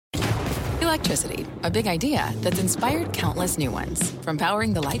Electricity, a big idea that's inspired countless new ones. From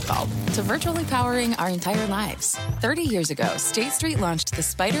powering the light bulb to virtually powering our entire lives. 30 years ago, State Street launched the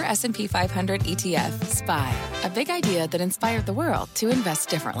Spider S&P 500 ETF, SPY. A big idea that inspired the world to invest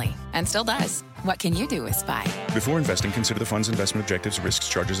differently. And still does. What can you do with SPY? Before investing, consider the fund's investment objectives, risks,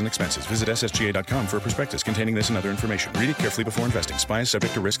 charges, and expenses. Visit ssga.com for a prospectus containing this and other information. Read it carefully before investing. SPY is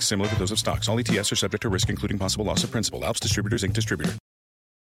subject to risks similar to those of stocks. All ETFs are subject to risk, including possible loss of principal. Alps Distributors, Inc. Distributor.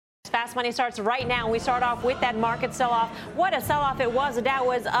 Fast Money starts right now. We start off with that market sell-off. What a sell-off it was. The Dow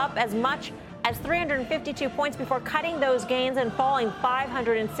was up as much as 352 points before cutting those gains and falling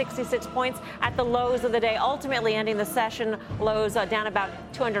 566 points at the lows of the day, ultimately ending the session lows down about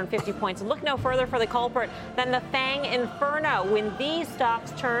 250 points. Look no further for the culprit than the FANG Inferno. When these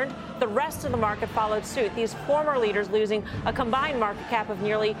stocks turned, the rest of the market followed suit. These former leaders losing a combined market cap of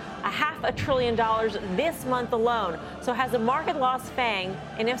nearly $500 billion this month alone. So has the market lost FANG?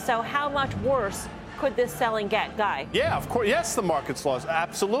 And if so, how much worse could this selling get, Guy? Yeah, of course. Yes, the market's lost.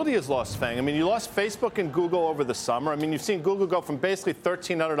 Absolutely has lost FANG. I mean, you lost Facebook and Google over the summer. I mean, you've seen Google go from basically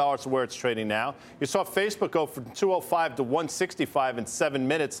 $1,300 to where it's trading now. You saw Facebook go from $205 to $165 in 7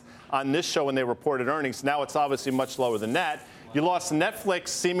 minutes on this show when they reported earnings. Now it's obviously much lower than that. You lost Netflix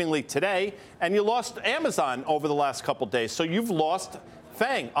seemingly today, and you lost Amazon over the last couple days. So you've lost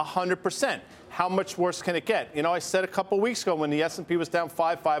FANG 100%. How much worse can it get? You know, I said a couple weeks ago when the S&P was down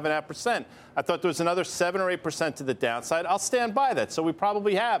 5.5%, I thought there was another 7 or 8% to the downside. I'll stand by that. So we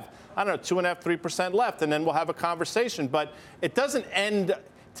probably have, I don't know, 2.5%, 3% left, and then we'll have a conversation. But it doesn't end.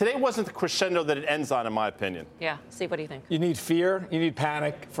 Today wasn't the crescendo that it ends on, in my opinion. Yeah. Steve, what do you think? You need fear. You need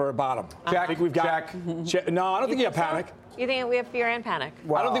panic for a bottom. Jack, I think we've got. No, I don't think you have panic. You think we have fear and panic?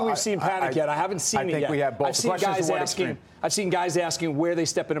 Well, I don't think we've seen panic yet. I haven't seen it yet. I think we have both. I've seen guys asking where they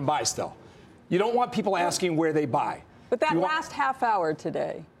step in and buy still. You don't want people asking where they buy. But that last half hour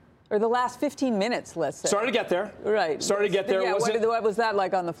today, or the last 15 minutes, let's say. Started to get there. Right. Started to get there. Yeah, what was that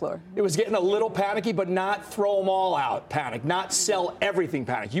like on the floor? It was getting a little panicky, but not throw them all out panic, not sell everything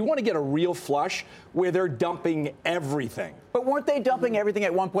panic. You want to get a real flush where they're dumping everything. But weren't they dumping everything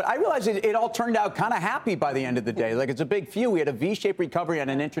at one point? I realized it all turned out kind of happy by the end of the day. Like, it's a big few. We had a V-shaped recovery on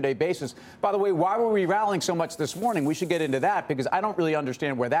an intraday basis. By the way, why were we rallying so much this morning? We should get into that because I don't really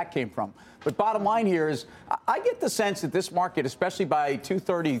understand where that came from. But bottom line here is I get the sense that this market, especially by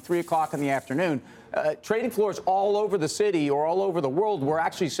 2:30, 3 o'clock in the afternoon, trading floors all over the city or all over the world were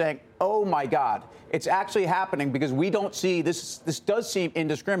actually saying, oh, my God, it's actually happening because we don't see this. This does seem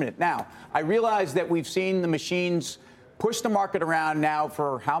indiscriminate. Now, I realize that we've seen the machines push the market around now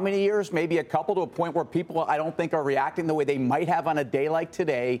for how many years? Maybe a couple, to a point where people, I don't think, are reacting the way they might have on a day like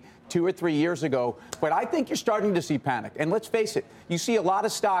today, 2 or 3 years ago. But I think you're starting to see panic. And let's face it, you see a lot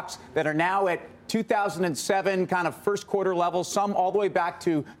of stocks that are now at 2007 kind of first quarter levels, some all the way back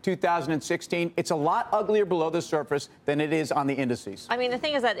to 2016. It's a lot uglier below the surface than it is on the indices. I mean, the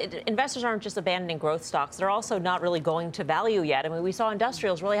thing is that investors aren't just abandoning growth stocks. They're also not really going to value yet. I mean, we saw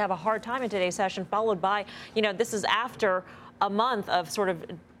industrials really have a hard time in today's session, followed by, this is after a month of sort of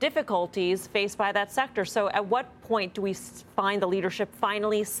difficulties faced by that sector. So at what point do we find the leadership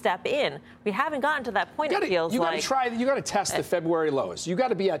finally step in? We haven't gotten to that point, it feels like. You got to test the February lows. You got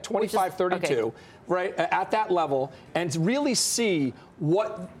to be at 25.32, right, at that level, and really see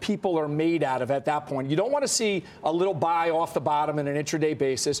what people are made out of at that point. You don't want to see a little buy off the bottom in an intraday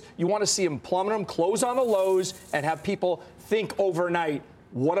basis. You want to see them plummet them, close on the lows, and have people think overnight,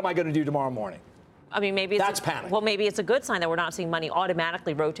 what am I going to do tomorrow morning? I mean, maybe that's panic. Well, maybe it's a good sign that we're not seeing money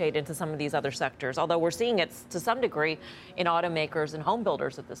automatically rotate into some of these other sectors, although we're seeing it to some degree in automakers and home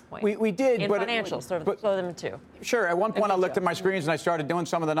builders at this point. We did. In financials, throw them too. Sure. At one point, I looked at my screens and I started doing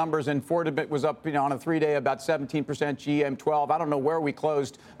some of the numbers, and Ford was up on a 3-day about 17%, GM 12. I don't know where we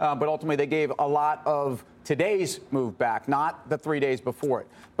closed, but ultimately they gave a lot of today's move back, not the 3 days before it.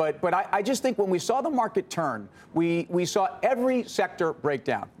 But I just think when we saw the market turn, we saw every sector break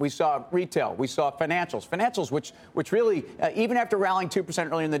down. We saw retail, we saw financials, which really, even after rallying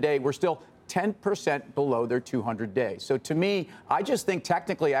 2% earlier in the day, we're still 10% below their 200-day. So to me, I just think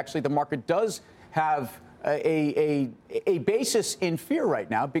technically, actually, the market does have a basis in fear right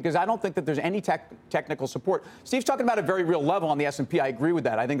now because I don't think that there's any technical support. Steve's talking about a very real level on the S&P. I agree with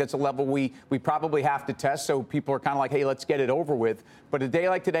that. I think that's a level we probably have to test. So people are kind of like, hey, let's get it over with. But a day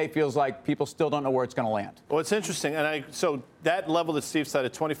like today feels like people still don't know where it's going to land. Well, it's interesting. And so that level that Steve said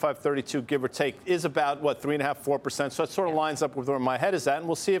at 25.32, give or take, is about, 3.5%, 4%. So it sort of lines up with where my head is at. And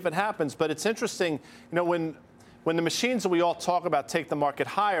we'll see if it happens. But it's interesting, when when the machines that we all talk about take the market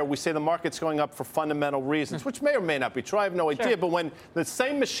higher, we say the market's going up for fundamental reasons, which may or may not be true. I have no idea. But when the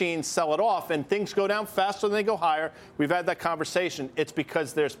same machines sell it off and things go down faster than they go higher, we've had that conversation. It's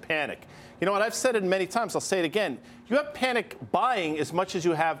because there's panic. You know what? I've said it many times. I'll say it again. You have panic buying as much as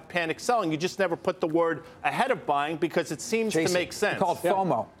you have panic selling. You just never put the word ahead of buying because it seems to make sense. It's called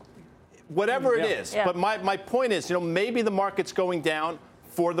FOMO. Whatever it is. But my point is, maybe the market's going down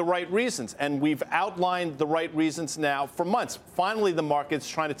for the right reasons. And we've outlined the right reasons now for months. Finally, the market's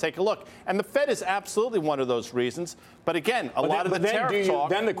trying to take a look. And the Fed is absolutely one of those reasons. But again, a lot of the tariff talk.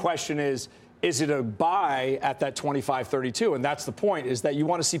 Then the question is it a buy at that 25.32? And that's the point, is that you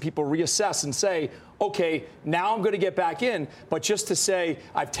want to see people reassess and say, okay, now I'm going to get back in. But just to say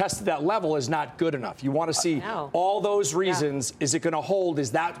I've tested that level is not good enough. You want to see all those reasons. Is it going to hold?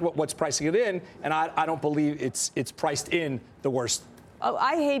 Is that what's pricing it in? And I don't believe it's priced in the worst.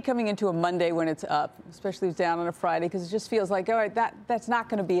 I hate coming into a Monday when it's up, especially if it's down on a Friday, because it just feels like, all right, that's not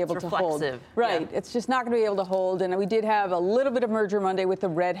going to be able to hold. Right. Yeah. It's just not going to be able to hold. And we did have a little bit of merger Monday with the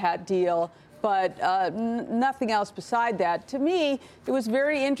Red Hat deal, but nothing else beside that. To me, it was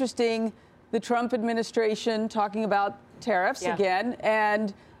very interesting, the Trump administration talking about tariffs again.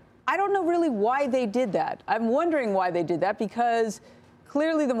 And I don't know really why they did that. I'm wondering why they did that, because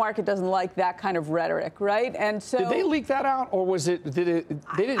clearly the market doesn't like that kind of rhetoric, right? And so did they leak that out, or was it? They didn't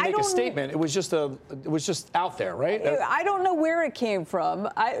make a statement. It was just out there, right? I don't know where it came from,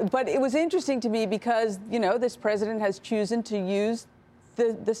 but it was interesting to me because this president has chosen to use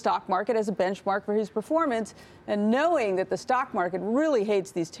the stock market as a benchmark for his performance, and knowing that the stock market really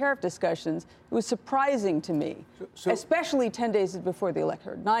hates these tariff discussions, it was surprising to me, especially 10 days before the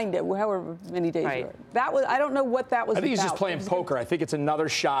election, 9 days, however many days. Right. That was, I don't know what that was. I think he's just playing poker. I think it's another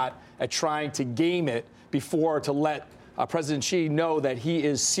shot at trying to game it before to let President Xi know that he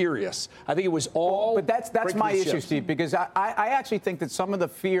is serious. I think it was all. But that's my issue, Steve, because I actually think that some of the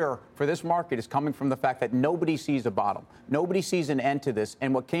fear for this market is coming from the fact that nobody sees a bottom. Nobody sees an end to this.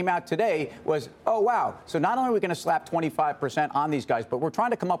 And what came out today was, oh, wow. So not only are we going to slap 25% on these guys, but we're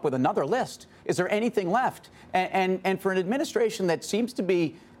trying to come up with another list. Is there anything left? And for an administration that seems to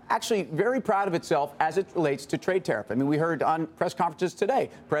be actually very proud of itself as it relates to trade tariff. I mean, we heard on press conferences today,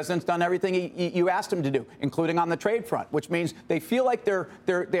 President's done everything you asked him to do, including on the trade front, which means they feel like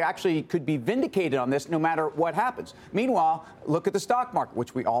they actually could be vindicated on this no matter what happens. Meanwhile, look at the stock market,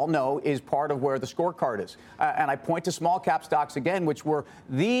 which we all know is part of where the scorecard is. And I point to small cap stocks again, which were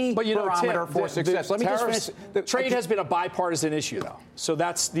the barometer for success. Let me just finish. Trade has been a bipartisan issue, though. So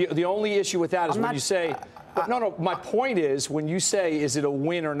that's the only issue with that is when you say. No. My point is, when you say, is it a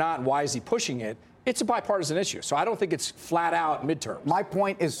win or not, and why is he pushing it, it's a bipartisan issue. So I don't think it's flat out midterms. My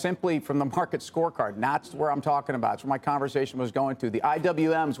point is simply from the market scorecard. And that's where I'm talking about. It's where my conversation was going to. The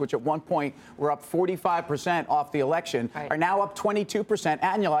IWMs, which at one point were up 45% off the election, are now up 22%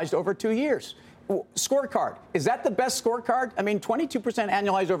 annualized over 2 years. Scorecard. Is that the best scorecard? I mean, 22%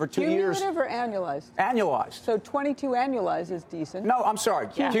 annualized over 2 years. Cumulative or annualized? Annualized. So 22 annualized is decent. No, I'm sorry.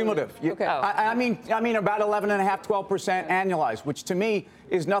 Cumulative. Okay. I mean about 11.5%, 12% annualized, which to me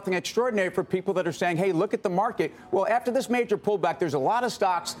is nothing extraordinary for people that are saying, hey, look at the market. Well, after this major pullback, there's a lot of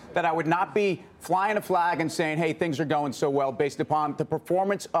stocks that I would not be flying a flag and saying, hey, things are going so well based upon the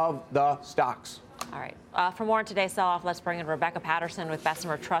performance of the stocks. All right. For more on today's sell-off, let's bring in Rebecca Patterson with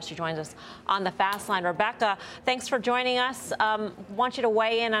Bessemer Trust. She joins us on the Fast Line. Rebecca, thanks for joining us. Want you to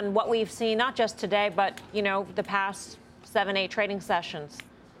weigh in on what we've seen, not just today, but, the past 7-8 trading sessions.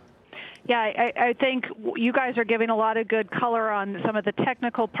 Yeah, I think you guys are giving a lot of good color on some of the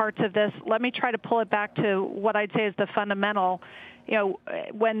technical parts of this. Let me try to pull it back to what I'd say is the fundamental.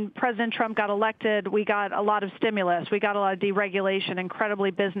 When President Trump got elected, we got a lot of stimulus. We got a lot of deregulation,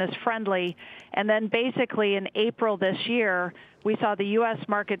 incredibly business friendly. And then basically in April this year, we saw the U.S.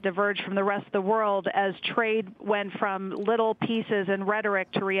 market diverge from the rest of the world as trade went from little pieces and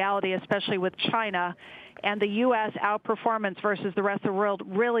rhetoric to reality, especially with China. And the U.S. outperformance versus the rest of the world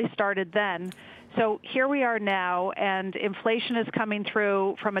really started then. So here we are now, and inflation is coming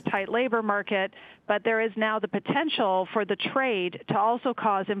through from a tight labor market, but there is now the potential for the trade to also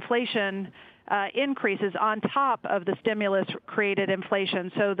cause inflation increases on top of the stimulus-created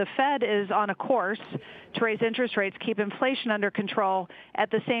inflation. So the Fed is on a course to raise interest rates, keep inflation under control, at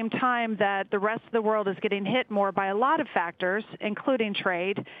the same time that the rest of the world is getting hit more by a lot of factors, including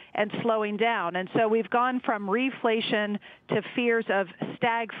trade, and slowing down. And so we've gone from reflation to fears of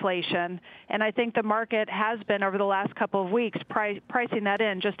stagflation, and I think the market has been, over the last couple of weeks, pricing that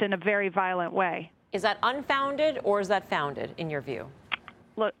in just in a very violent way. Is that unfounded or is that founded, in your view?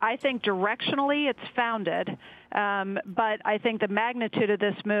 look, I think directionally it's founded, but I think the magnitude of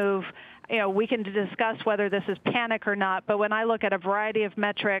this move, we can discuss whether this is panic or not, but when I look at a variety of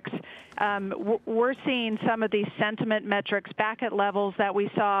metrics, we're seeing some of these sentiment metrics back at levels that we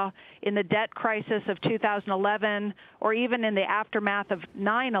saw in the debt crisis of 2011 or even in the aftermath of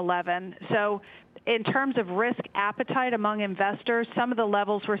 9/11. So in terms of risk appetite among investors, some of the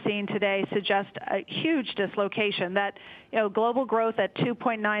levels we're seeing today suggest a huge dislocation that, global growth at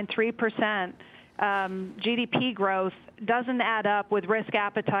 2.93%, GDP growth doesn't add up with risk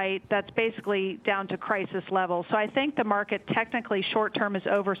appetite that's basically down to crisis levels. So I think the market technically short-term is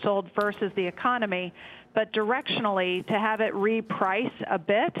oversold versus the economy, but directionally to have it reprice a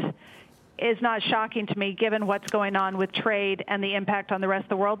bit is not shocking to me given what's going on with trade and the impact on the rest of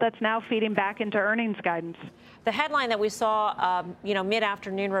the world that's now feeding back into earnings guidance. The headline that we saw,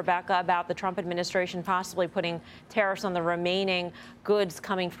 mid-afternoon, Rebecca, about the Trump administration possibly putting tariffs on the remaining goods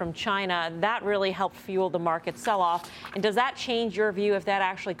coming from China, that really helped fuel the market sell-off. And does that change your view if that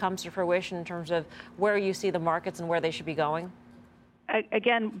actually comes to fruition in terms of where you see the markets and where they should be going?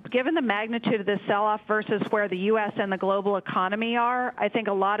 Again, given the magnitude of this sell-off versus where the U.S. and the global economy are, I think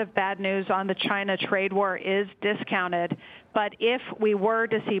a lot of bad news on the China trade war is discounted. But if we were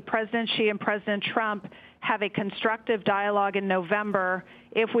to see President Xi and President Trump have a constructive dialogue in November,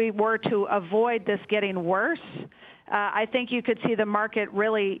 if we were to avoid this getting worse, I think you could see the market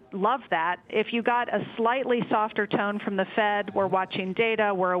really love that. If you got a slightly softer tone from the Fed, we're watching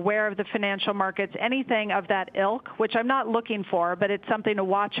data, we're aware of the financial markets, anything of that ilk, which I'm not looking for, but it's something to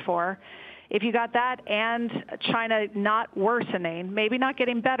watch for. If you got that and China not worsening, maybe not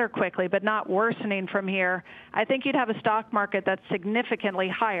getting better quickly, but not worsening from here, I think you'd have a stock market that's significantly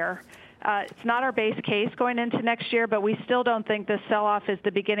higher. It's not our base case going into next year, but we still don't think this sell-off is the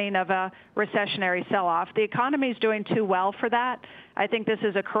beginning of a recessionary sell-off. The economy is doing too well for that. I think this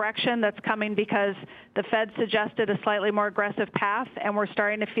is a correction that's coming because the Fed suggested a slightly more aggressive path, and we're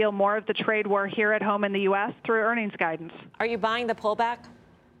starting to feel more of the trade war here at home in the U.S. through earnings guidance. Are you buying the pullback?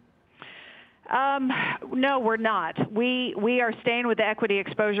 No, we're not. We are staying with the equity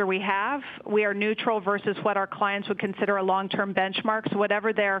exposure we have. We are neutral versus what our clients would consider a long-term benchmark. So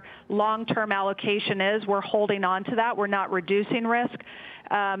whatever their long-term allocation is, we're holding on to that. We're not reducing risk.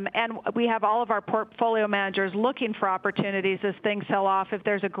 And we have all of our portfolio managers looking for opportunities as things sell off. If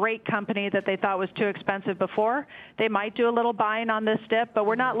there's a great company that they thought was too expensive before, they might do a little buying on this dip, but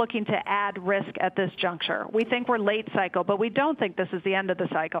we're not looking to add risk at this juncture. We think we're late cycle, but we don't think this is the end of the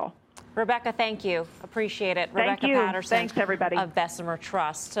cycle. Rebecca, thank you. Appreciate it. Thank Rebecca you. Patterson. Thanks, everybody. Of Bessemer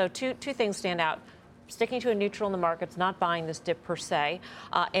Trust. So two things stand out. Sticking to a neutral in the markets, not buying this dip per se,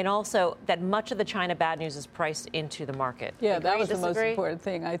 and also that much of the China bad news is priced into the market. Yeah, that was the most important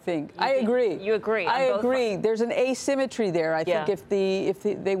thing, I think. I agree. You agree? I agree. There's an asymmetry there. I think if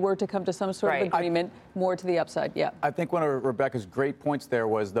they were to come to some sort of agreement, more to the upside. Yeah. I think one of Rebecca's great points there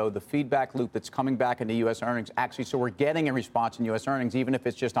was, though, the feedback loop that's coming back into U.S. earnings. Actually, so we're getting a response in U.S. earnings, even if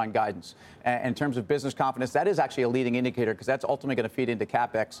it's just on guidance. And in terms of business confidence, that is actually a leading indicator because that's ultimately going to feed into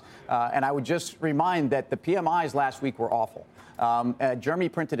CapEx. And I would just remind that the PMIs last week were awful. Germany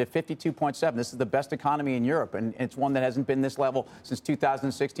printed at 52.7. This is the best economy in Europe, and it's one that hasn't been this level since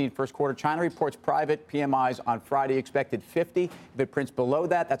 2016 first quarter. China reports private PMIs on Friday, expected 50. If it prints below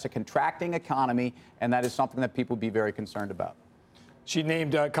that, that's a contracting economy, and that is something that people would be very concerned about. She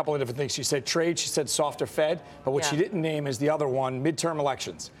named a couple of different things. She said trade, she said softer Fed, but what she didn't name is the other one, midterm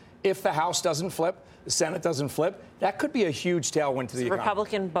elections. If the House doesn't flip, the Senate doesn't flip, that could be a huge tailwind to the economy.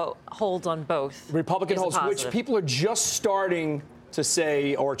 Republican holds on both. Republican holds, which people are just starting to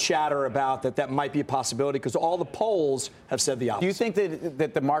say or chatter about that might be a possibility because all the polls have said the opposite. Do you think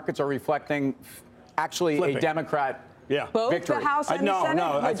that the markets are reflecting actually a Democrat both victory? The House and the Senate?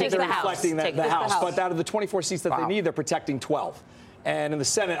 No, I think they're reflecting the House. But out of the 24 seats that they need, they're protecting 12. And in the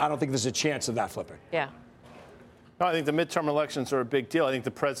Senate, I don't think there's a chance of that flipping. Yeah. No, I think the midterm elections are a big deal. I think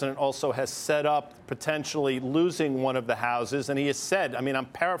the president also has set up potentially losing one of the houses. And he has said, I mean, I'm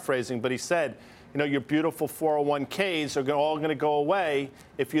paraphrasing, but he said, your beautiful 401ks are all going to go away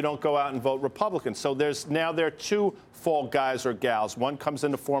if you don't go out and vote Republican. So there are two fall guys or gals. One comes in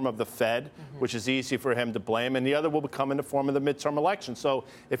the form of the Fed, which is easy for him to blame, and the other will come in the form of the midterm election. So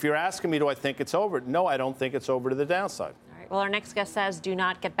if you're asking me, do I think it's over? No, I don't think it's over to the downside. Well, our next guest says do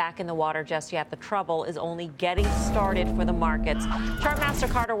not get back in the water just yet. The trouble is only getting started for the markets. Chartmaster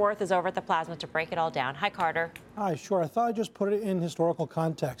Carter Worth is over at the Plasma to break it all down. Hi, Carter. Hi, sure. I thought I'd just put it in historical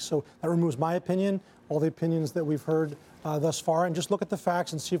context. So that removes my opinion, all the opinions that we've heard thus far, and just look at the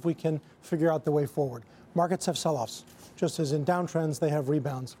facts and see if we can figure out the way forward. Markets have sell-offs. Just as in downtrends, they have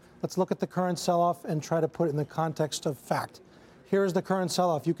rebounds. Let's look at the current sell-off and try to put it in the context of fact. Here is the current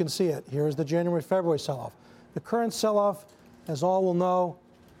sell-off. You can see it. Here is the January, February sell-off. The current sell-off, as all will know,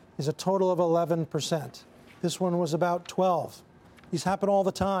 is a total of 11%. This one was about 12. These happen all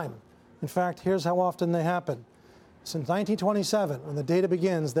the time. In fact, here's how often they happen. Since 1927, when the data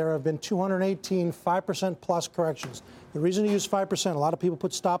begins, there have been 218 5% plus corrections. The reason to use 5%, a lot of people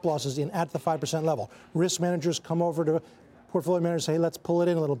put stop losses in at the 5% level. Risk managers come over to portfolio managers and say, hey, let's pull it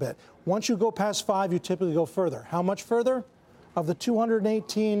in a little bit. Once you go past 5, you typically go further. How much further? Of the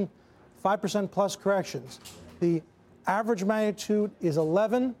 218 5% plus corrections, the average magnitude is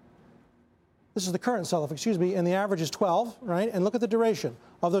 11. This is the current sell-off, excuse me, and the average is 12, right? And look at the duration.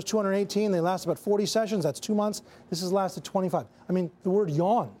 Of those 218, they last about 40 sessions. That's 2 months. This has lasted 25. I mean, the word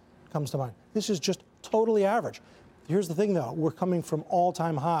yawn comes to mind. This is just totally average. Here's the thing, though. We're coming from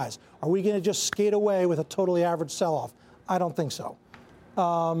all-time highs. Are we going to just skate away with a totally average sell-off? I don't think so.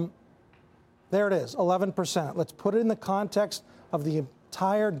 There it is, 11%. Let's put it in the context of the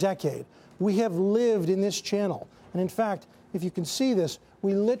entire decade. We have lived in this channel. And in fact, if you can see this,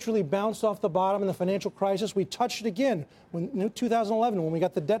 we literally bounced off the bottom in the financial crisis. We touched it again in 2011 when we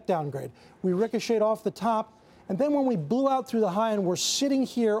got the debt downgrade. We ricocheted off the top. And then when we blew out through the high, and we're sitting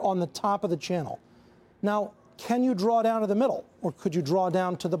here on the top of the channel. Now, can you draw down to the middle, or could you draw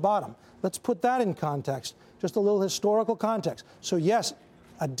down to the bottom? Let's put that in context, just a little historical context. So yes,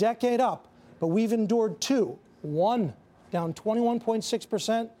 a decade up, but we've endured two. One, down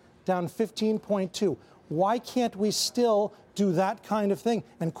 21.6%, down 15.2%. Why can't we still do that kind of thing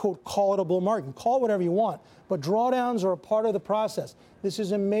and, quote, call it a bull market? Call it whatever you want, but drawdowns are a part of the process. This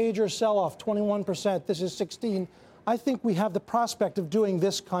is a major sell-off, 21%. This is 16%. I think we have the prospect of doing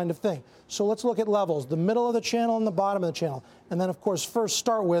this kind of thing. So let's look at levels, the middle of the channel and the bottom of the channel. And then, of course, first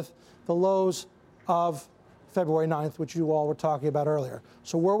start with the lows of February 9th, which you all were talking about earlier.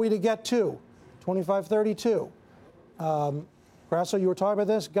 So were we to get to 25.32? Grasso, you were talking about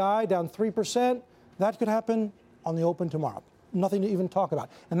this. Guy, down 3%. That could happen on the open tomorrow. Nothing to even talk about.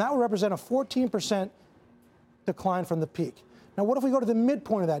 And that would represent a 14% decline from the peak. Now, what if we go to the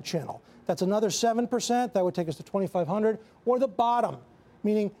midpoint of that channel? That's another 7%. That would take us to 2,500. Or the bottom,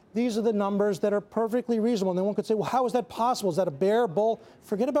 meaning these are the numbers that are perfectly reasonable. And then one could say, well, how is that possible? Is that a bear, bull?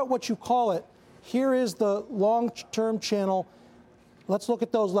 Forget about what you call it. Here is the long-term channel. Let's look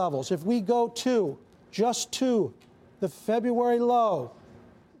at those levels. If we go to, just to, the February low,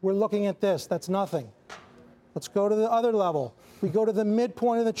 we're looking at this. That's nothing. Let's go to the other level. We go to the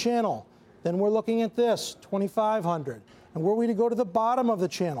midpoint of the channel. Then we're looking at this, 2,500. And were we to go to the bottom of the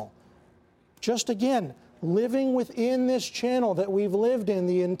channel, just again, living within this channel that we've lived in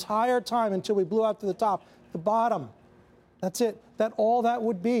the entire time until we blew out to the top, the bottom. That's it. All that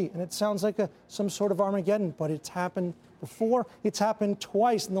would be. And it sounds like some sort of Armageddon, but it's happened before. It's happened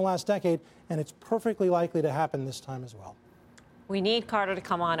twice in the last decade, and it's perfectly likely to happen this time as well. We need Carter to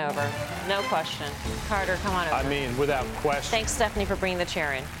come on over. No question. Carter, come on over. I mean, without question. Thanks, Stephanie, for bringing the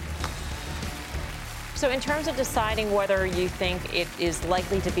chair in. So in terms of deciding whether you think it is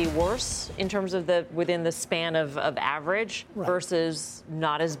likely to be worse in terms of within the span of average versus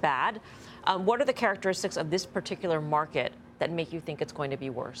not as bad, what are the characteristics of this particular market that make you think it's going to be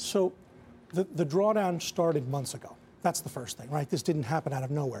worse? So the drawdown started months ago. That's the first thing, right? This didn't happen out of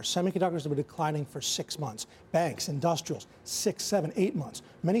nowhere. Semiconductors have been declining for 6 months. Banks, industrials, 6, 7, 8 months.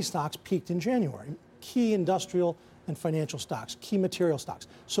 Many stocks peaked in January. Key industrial and financial stocks, key material stocks.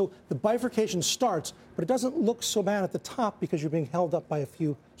 So the bifurcation starts, but it doesn't look so bad at the top because you're being held up by a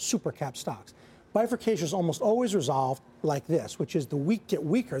few super cap stocks. Bifurcation is almost always resolved like this, which is the weak get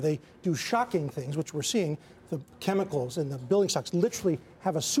weaker. They do shocking things, which we're seeing. The chemicals and the building stocks literally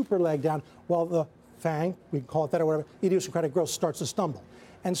have a super leg down while the FANG, we can call it that or whatever, idiosyncratic growth starts to stumble.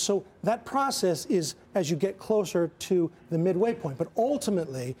 And so that process is as you get closer to the midway point. But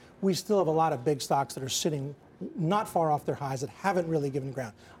ultimately, we still have a lot of big stocks that are sitting not far off their highs that haven't really given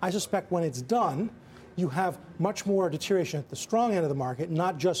ground. I suspect when it's done, you have much more deterioration at the strong end of the market,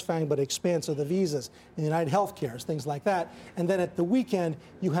 not just FANG, but expanse of the visas and United Healthcares, things like that. And then at the weekend,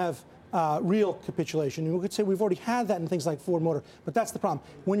 you have real capitulation. And we could say we've already had that in things like Ford Motor, but that's the problem.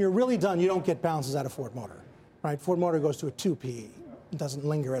 When you're really done, you don't get bounces out of Ford Motor, right? Ford Motor goes to a 2 PE. It doesn't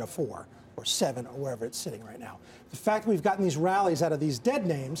linger at a 4 or 7 or wherever it's sitting right now. The fact we've gotten these rallies out of these dead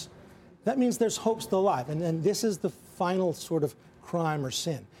names, that means there's hope still alive. And this is the final sort of crime or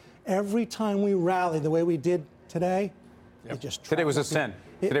sin. Every time we rally the way we did today, it just today was a sin.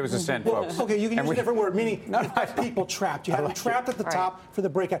 Today was a sin, folks. Okay, you can use a different word, meaning you've got people trapped. You have them trapped at the top for the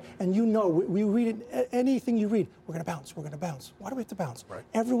breakout. And you know, we read it, anything you read, we're going to bounce, we're going to bounce. Why do we have to bounce?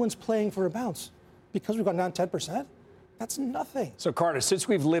 Everyone's playing for a bounce because we've gone down 10%. That's nothing. So, Carter, since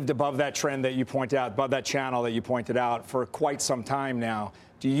we've lived above that trend that you point out, above that channel that you pointed out for quite some time now,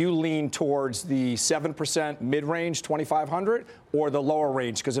 do you lean towards the 7% mid-range, 2,500, or the lower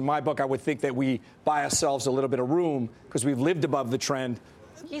range? Because in my book, I would think that we buy ourselves a little bit of room because we've lived above the trend.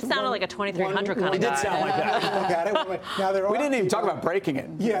 You sounded like a 2,300 kind of guy. It did sound like that. Look at it. Now, we didn't even talk about breaking it.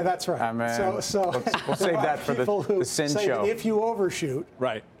 Yeah, that's right. I mean, so we'll save that for the sin say show. If you overshoot,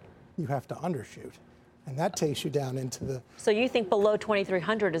 right, you have to undershoot. And that takes you down into the... So you think below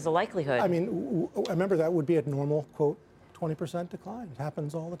 2,300 is a likelihood? I mean, remember that would be a normal, quote, 20% decline. It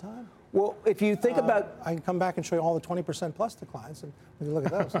happens all the time. Well, if you think about... I can come back and show you all the 20% plus declines, and we can look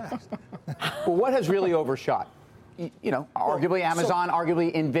at those next. Well, what has really overshot? You know, arguably Amazon,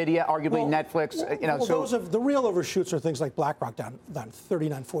 arguably Nvidia, arguably Netflix. The real overshoots are things like BlackRock down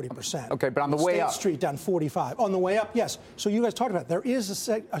 39, 40%. Okay, but on the way up, State Street down 45. On the way up, yes. So you guys talked about there is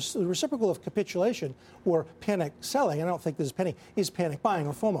a reciprocal of capitulation or panic selling. And I don't think this is panic buying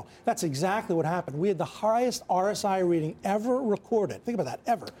or FOMO. That's exactly what happened. We had the highest RSI reading ever recorded. Think about that,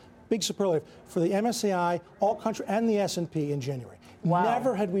 ever. Big superlative for the MSCI, all country, and the S&P in January. Wow.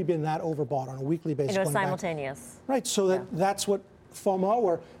 Never had we been that overbought on a weekly basis. And it was simultaneous. Right, so that's what FOMO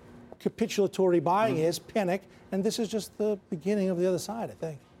or capitulatory buying is, panic, and this is just the beginning of the other side, I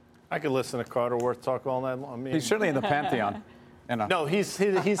think. I could listen to Carter Worth talk all night long. I mean, he's certainly in the pantheon. No, he's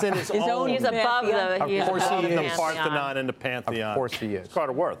in his own. He's above the. Of course he is. The Parthenon and the Pantheon. Of course he is.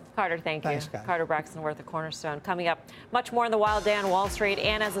 Carter Worth. Carter, thank you. Thanks, guys. Carter Braxton Worth, the Cornerstone. Coming up, much more in the wild day on Wall Street.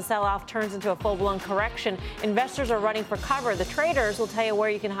 And as the sell-off turns into a full-blown correction, investors are running for cover. The traders will tell you where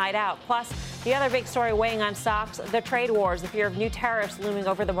you can hide out. Plus, the other big story weighing on stocks, the trade wars, the fear of new tariffs looming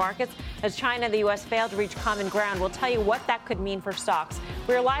over the markets as China and the U.S. fail to reach common ground. We'll tell you what that could mean for stocks.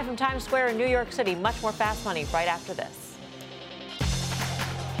 We're live from Times Square in New York City. Much more Fast Money right after this.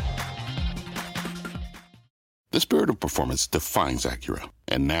 The spirit of performance defines Acura,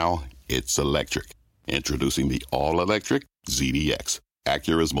 and now it's electric. Introducing the all-electric ZDX,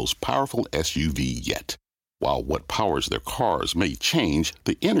 Acura's most powerful SUV yet. While what powers their cars may change,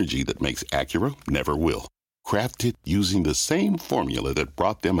 the energy that makes Acura never will. Crafted using the same formula that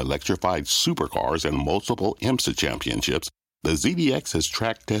brought them electrified supercars and multiple IMSA championships, the ZDX has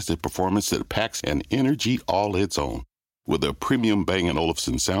track-tested performance that packs an energy all its own. With a premium Bang &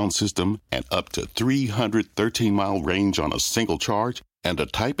 Olufsen sound system and up to 313-mile range on a single charge, and a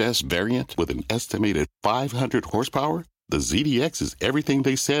Type S variant with an estimated 500 horsepower, the ZDX is everything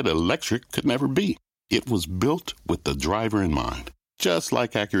they said electric could never be. It was built with the driver in mind, just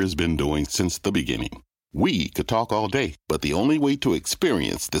like Acura's been doing since the beginning. We could talk all day, but the only way to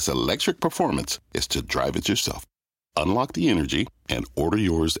experience this electric performance is to drive it yourself. Unlock the energy and order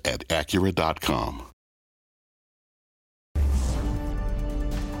yours at Acura.com.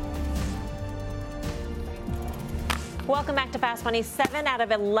 Welcome back to Fast Money. 7 out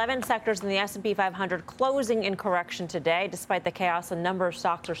of 11 sectors in the S&P 500 closing in correction today. Despite the chaos, a number of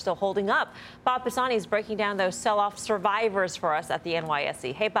stocks are still holding up. Bob Pisani is breaking down those sell-off survivors for us at the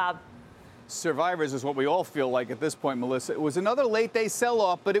NYSE. Hey, Bob. Survivors is what we all feel like at this point, Melissa. It was another late-day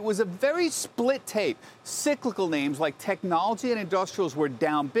sell-off, but it was a very split tape. Cyclical names like technology and industrials were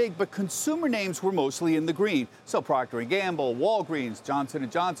down big, but consumer names were mostly in the green. So Procter & Gamble, Walgreens, Johnson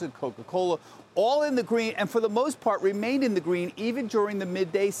 & Johnson, Coca-Cola, all in the green, and for the most part remained in the green even during the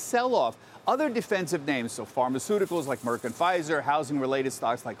midday sell-off. Other defensive names, so pharmaceuticals like Merck and Pfizer, housing-related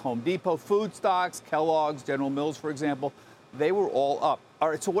stocks like Home Depot, food stocks, Kellogg's, General Mills, for example, they were all up. All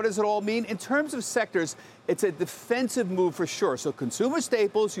right, so what does it all mean? In terms of sectors, it's a defensive move for sure. So consumer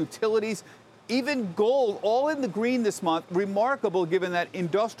staples, utilities, even gold, all in the green this month. Remarkable given that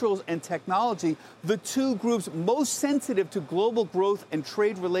industrials and technology, the two groups most sensitive to global growth and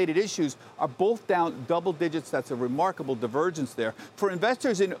trade-related issues, are both down double digits. That's a remarkable divergence there. For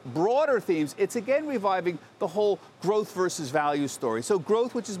investors in broader themes, it's again reviving the whole growth versus value story. So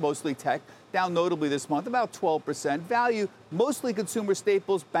growth, which is mostly tech, down notably this month, about 12%. Value, mostly consumer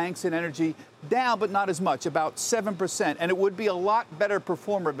staples, banks and energy, down, but not as much, about 7%. And it would be a lot better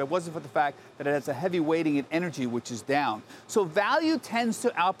performer if it wasn't for the fact that it has a heavy weighting in energy, which is down. So value tends to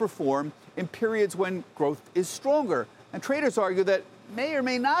outperform in periods when growth is stronger. And traders argue that may or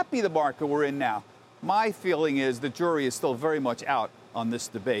may not be the market we're in now. My feeling is the jury is still very much out on this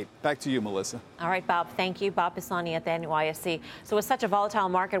debate. Back to you, Melissa. All right, Bob. Thank you. Bob Pisani at the NYSE. So with such a volatile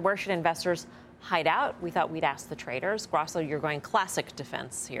market, where should investors hide out? We thought we'd ask the traders. Grosso, you're going classic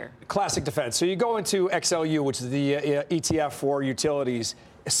defense here. Classic defense. So you go into XLU, which is the ETF for utilities.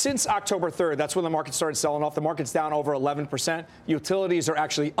 Since October 3rd, that's when the market started selling off. The market's down over 11%. Utilities are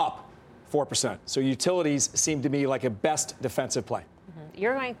actually up 4%. So utilities seem to me like a best defensive play.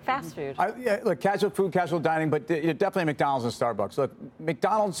 You're going fast food. Look, casual food, casual dining, but definitely McDonald's and Starbucks. Look,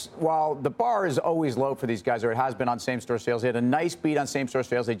 McDonald's, while the bar is always low for these guys, or it has been on same-store sales, they had a nice beat on same-store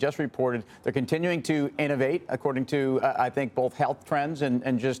sales. They just reported they're continuing to innovate, according to, I think, both health trends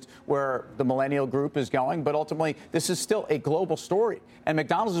and just where the millennial group is going. But ultimately, this is still a global story. And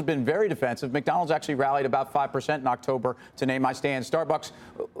McDonald's has been very defensive. McDonald's actually rallied about 5% in October to name my stand. Starbucks,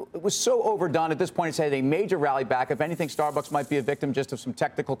 it was so overdone. At this point, it's had a major rally back. If anything, Starbucks might be a victim just of some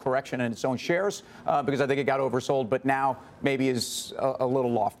technical correction in its own shares because I think it got oversold, but now maybe is a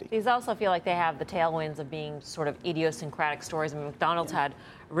little lofty. These also feel like they have the tailwinds of being sort of idiosyncratic stories. I mean, McDonald's had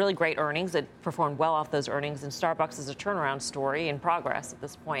really great earnings. It performed well off those earnings, and Starbucks is a turnaround story in progress at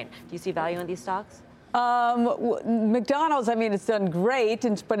this point. Do you see value in these stocks? McDonald's, I mean, it's done great,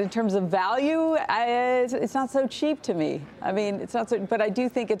 but in terms of value, it's not so cheap to me. I mean, it's not so, but I do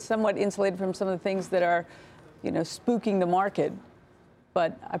think it's somewhat insulated from some of the things that are, spooking the market.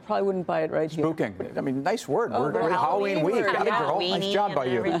 But I probably wouldn't buy it right here. Spooking. I mean, nice word. We're Halloween week. Got it, girl. Nice job by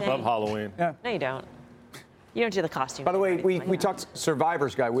you. Love Halloween. Yeah. No, you don't. You don't do the costume. By the way, we talked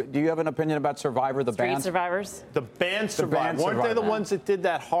Survivors, guy. Do you have an opinion about Survivor, the band? Survivors? The band Survivor. Weren't they the ones that did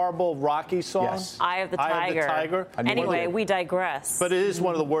that horrible Rocky song? Yes. Eye of the Tiger. Anyway, we digress. But it is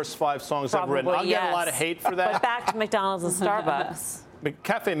one of the worst 5 songs ever written. I'll get a lot of hate for that. But back to McDonald's and Starbucks.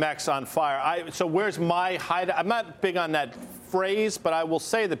 Cafe Mac's on fire. So where's my hideout? I'm not big on that phrase, but I will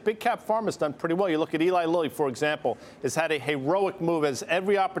say that big cap pharma's done pretty well. You look at Eli Lilly, for example, has had a heroic move, has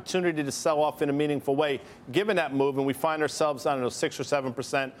every opportunity to sell off in a meaningful way, given that move, and we find ourselves, 6 or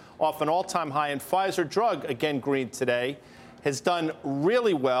 7% off an all-time high. And Pfizer drug, again green today, has done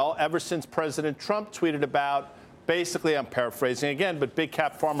really well ever since President Trump tweeted about, basically, I'm paraphrasing again, but big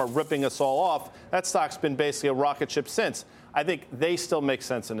cap pharma ripping us all off. That stock's been basically a rocket ship since. I think they still make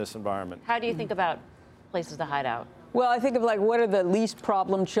sense in this environment. How do you think about places to hide out? Well, I think of what are the least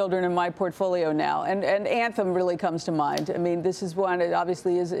problem children in my portfolio now? And Anthem really comes to mind. I mean, this is one that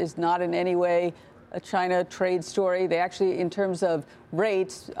obviously is not in any way a China trade story. They actually, in terms of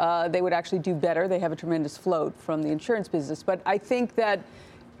rates, they would actually do better. They have a tremendous float from the insurance business. But I think that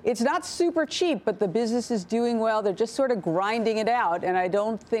it's not super cheap, but the business is doing well. They're just sort of grinding it out. And I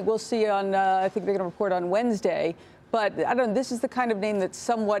don't think we'll see on, I think they're going to report on Wednesday. But I don't know, this is the kind of name that's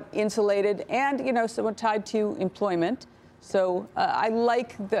somewhat insulated and, somewhat tied to employment. So I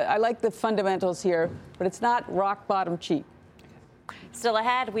like the fundamentals here, but it's not rock bottom cheap. Still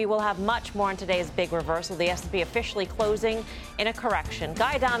ahead, we will have much more on today's big reversal. The S&P officially closing in a correction.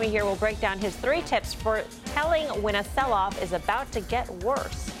 Guy Adami here will break down his 3 tips for telling when a sell-off is about to get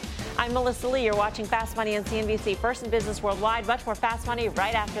worse. I'm Melissa Lee. You're watching Fast Money on CNBC. First in business worldwide. Much more Fast Money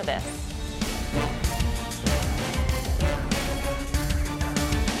right after this.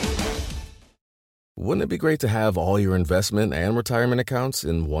 Wouldn't it be great to have all your investment and retirement accounts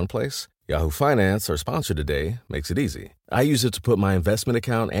in one place? Yahoo Finance, our sponsor today, makes it easy. I use it to put my investment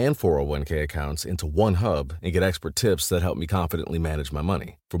account and 401k accounts into one hub and get expert tips that help me confidently manage my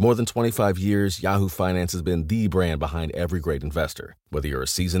money. For more than 25 years, Yahoo Finance has been the brand behind every great investor. Whether you're a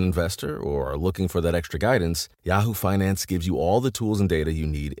seasoned investor or are looking for that extra guidance, Yahoo Finance gives you all the tools and data you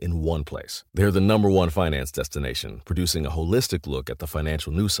need in one place. They're the #1 finance destination, producing a holistic look at the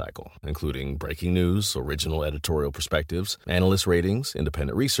financial news cycle, including breaking news, original editorial perspectives, analyst ratings,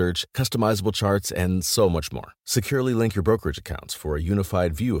 independent research, customizable charts, and so much more. Securely link your brokerage accounts for a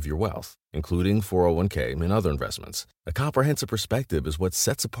unified view of your wealth, including 401k and other investments. A comprehensive perspective is what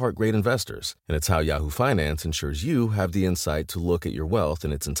sets apart great investors, and it's how Yahoo Finance ensures you have the insight to look at your wealth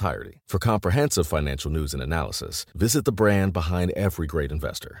in its entirety. For comprehensive financial news and analysis, visit the brand behind every great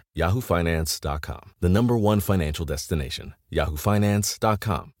investor, yahoofinance.com, the #1 financial destination,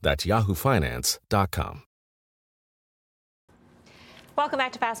 yahoofinance.com. That's yahoofinance.com. Welcome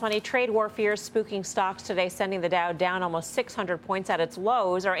back to Fast Money. Trade war fears spooking stocks today, sending the Dow down almost 600 points at its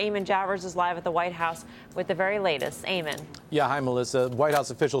lows. Our Eamon Javers is live at the White House with the very latest. Eamon. Yeah, hi, Melissa. White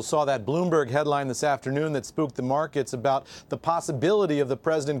House officials saw that Bloomberg headline this afternoon that spooked the markets about the possibility of the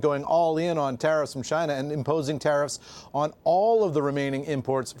president going all in on tariffs from China and imposing tariffs on all of the remaining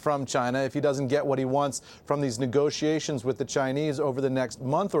imports from China if he doesn't get what he wants from these negotiations with the Chinese over the next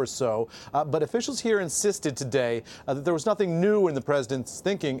month or so. But officials here insisted today that there was nothing new in the president's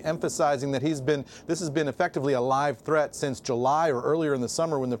thinking, emphasizing that this has been effectively a live threat since July or earlier in the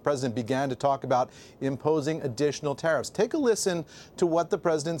summer when the president began to talk about imposing additional tariffs. Take a listen to what the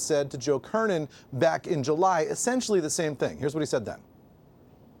president said to Joe Kernan back in July, essentially the same thing. Here's what he said then.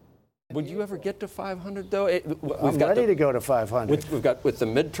 Would you ever get to 500, though? I'm ready to go to 500. We've got with the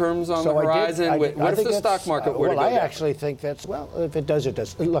midterms on the horizon. What if the stock market were to go down? I actually think that's, if it does, it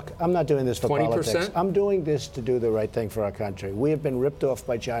does. Look, I'm not doing this for 20%? politics. I'm doing this to do the right thing for our country. We have been ripped off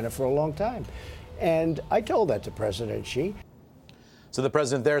by China for a long time. And I told that to President Xi. So the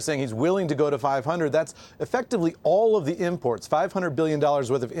president there saying he's willing to go to 500. That's effectively all of the imports, $500 billion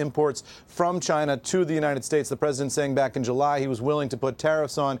worth of imports from China to the United States. The president saying back in July he was willing to put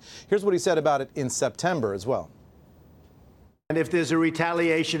tariffs on. Here's what he said about it in September as well. And if there's a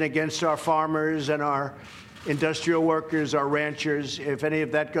retaliation against our farmers and our industrial workers, our ranchers, if any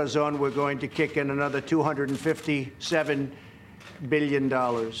of that goes on, we're going to kick in another $257 billion.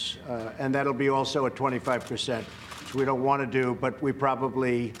 And that'll be also at 25%. We don't want to do, but we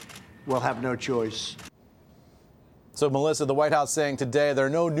probably will have no choice. So, Melissa, the White House saying today there are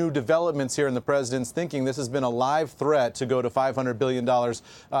no new developments here in the president's thinking. This has been a live threat to go to $500 billion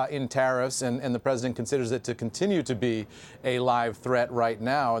in tariffs, and the president considers it to continue to be a live threat right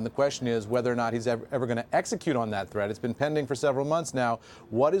now. And the question is whether or not he's ever going to execute on that threat. It's been pending for several months now.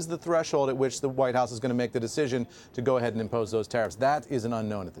 What is the threshold at which the White House is going to make the decision to go ahead and impose those tariffs? That is an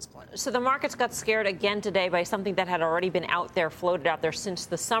unknown at this point. So the markets got scared again today by something that had already been out there, floated out there since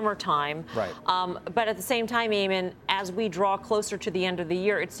the summertime. Right. But at the same time, Eamon, as we draw closer to the end of the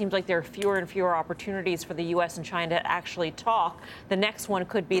year, it seems like there are fewer and fewer opportunities for the U.S. and China to actually talk. The next one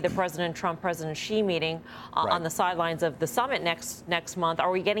could be the President Trump, President Xi meeting on the sidelines of the summit next month.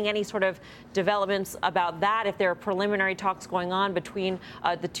 Are we getting any sort of developments about that, if there are preliminary talks going on between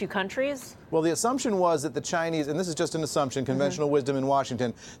the two countries? Well, the assumption was that the Chinese, and this is just an assumption, conventional wisdom in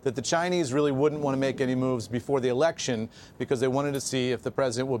Washington, that the Chinese really wouldn't want to make any moves before the election because they wanted to see if the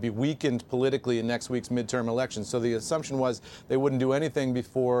president will be weakened politically in next week's midterm elections. So the assumption was they wouldn't do anything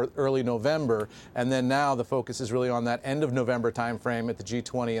before early November. And then now the focus is really on that end of November timeframe at the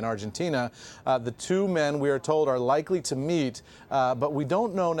G20 in Argentina. The two men, we are told, are likely to meet, but we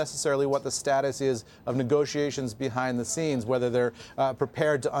don't know necessarily what the status is of negotiations behind the scenes, whether they're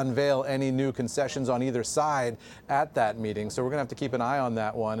prepared to unveil any new concessions on either side at that meeting. So we're going to have to keep an eye on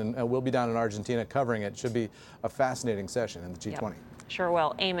that one, and we'll be down in Argentina covering it. Should be a fascinating session in the G20. Yep. Sure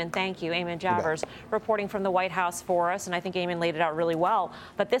will. Eamon, thank you. Eamon Javers reporting from the White House for us, and I think Eamon laid it out really well.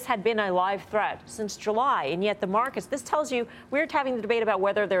 But this had been a live threat since July, and yet the markets, this tells you we're having the debate about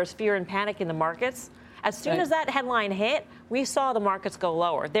whether there's fear and panic in the markets. As soon as that headline hit, we saw the markets go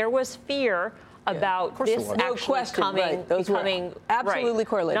lower. There was fear about this actually becoming absolutely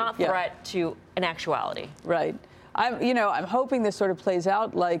correlated, not threat to an actuality. Right. I'm hoping this sort of plays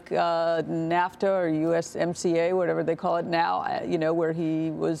out like NAFTA or USMCA, whatever they call it now, where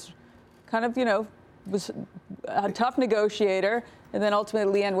he was kind of, was a tough negotiator, and then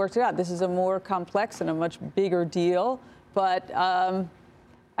ultimately Leanne worked it out. This is a more complex and a much bigger deal. But I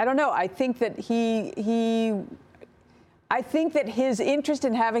don't know. I think that I think that his interest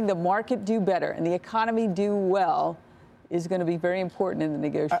in having the market do better and the economy do well is going to be very important in the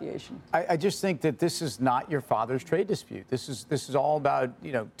negotiation. I just think that this is not your father's trade dispute. This is all about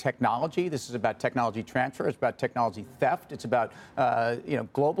technology. This is about technology transfer. It's about technology theft. It's about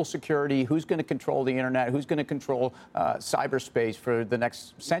global security. Who's going to control the internet? Who's going to control cyberspace for the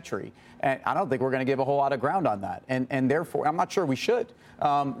next century? And I don't think we're going to give a whole lot of ground on that. And therefore, I'm not sure we should.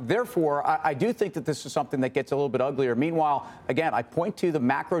 Therefore, I do think that this is something that gets a little bit uglier. Meanwhile, again, I point to the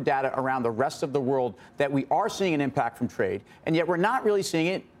macro data around the rest of the world that we are seeing an impact from trade, and yet we're not really seeing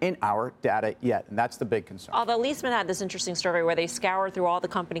it in our data yet, and that's the big concern. Although Leisman had this interesting survey where they scoured through all the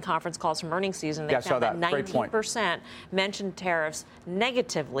company conference calls from earnings season, they found that 90% mentioned tariffs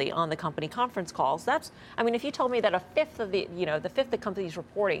negatively on the company conference calls. If you told me that a fifth of the companies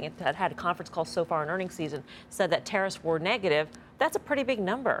reporting that had a conference call so far in earnings season said that tariffs were negative, that's a pretty big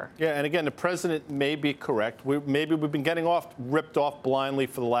number. Yeah, and again, the president may be correct. Maybe we've been ripped off blindly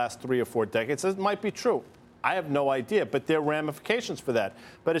for the last 3 or 4 decades. It might be true. I have no idea, but there are ramifications for that.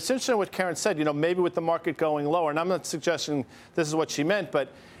 But it's interesting what Karen said, maybe with the market going lower, and I'm not suggesting this is what she meant, but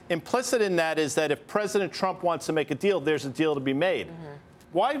implicit in that is that if President Trump wants to make a deal, there's a deal to be made. Mm-hmm.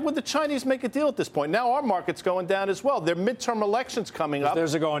 Why would the Chinese make a deal at this point? Now our market's going down as well. There are midterm elections coming up.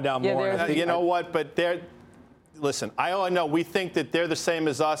 Theirs are going down more. You know what? But listen, I know we think that they're the same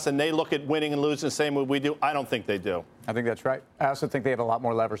as us and they look at winning and losing the same way we do. I don't think they do. I think that's right. I also think they have a lot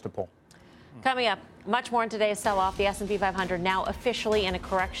more levers to pull. Coming up, much more in today's sell-off. The S&P 500 now officially in a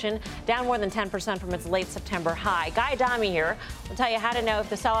correction, down more than 10% from its late September high. Guy Adami here will tell you how to know if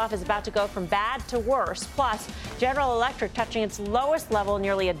the sell-off is about to go from bad to worse. Plus, General Electric touching its lowest level in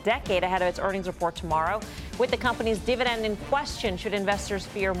nearly a decade ahead of its earnings report tomorrow. With the company's dividend in question, should investors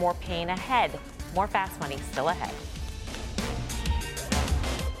fear more pain ahead? More Fast Money still ahead.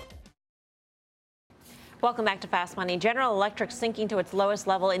 Welcome back to Fast Money. General Electric sinking to its lowest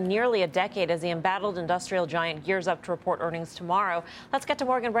level in nearly a decade as the embattled industrial giant gears up to report earnings tomorrow. Let's get to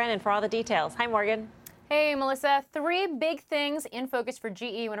Morgan Brennan for all the details. Hi, Morgan. Hey, Melissa. 3 big things in focus for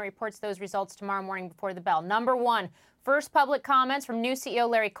GE when it reports those results tomorrow morning before the bell. Number 1, first public comments from new CEO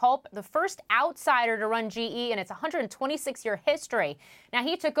Larry Culp, the first outsider to run GE in its 126-year history. Now,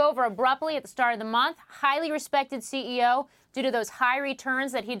 he took over abruptly at the start of the month. Highly respected CEO due to those high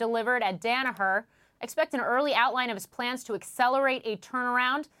returns that he delivered at Danaher. Expect an early outline of his plans to accelerate a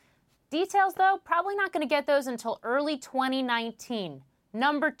turnaround. Details, though, probably not going to get those until early 2019.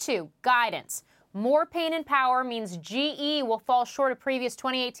 Number 2, guidance. More pain and power means GE will fall short of previous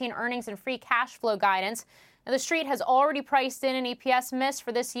 2018 earnings and free cash flow guidance. Now, the street has already priced in an EPS miss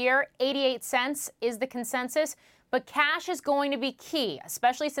for this year. 88 cents is the consensus. But cash is going to be key,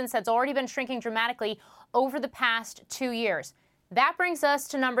 especially since that's already been shrinking dramatically over the past 2 years. That brings us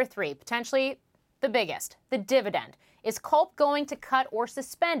to number 3, potentially the biggest, the dividend. Is Culp going to cut or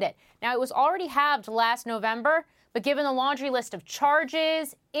suspend it? Now, it was already halved last November, but given the laundry list of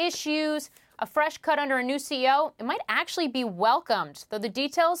charges, issues, a fresh cut under a new CEO, it might actually be welcomed, though the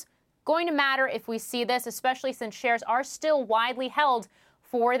details going to matter if we see this, especially since shares are still widely held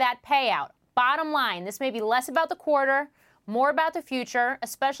for that payout. Bottom line, this may be less about the quarter, more about the future,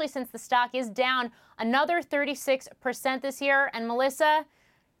 especially since the stock is down another 36% this year. And Melissa,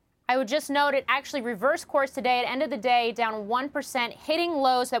 I would just note it actually reversed course today. At the end of the day, down 1%, hitting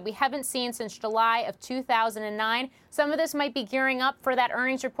lows that we haven't seen since July of 2009. Some of this might be gearing up for that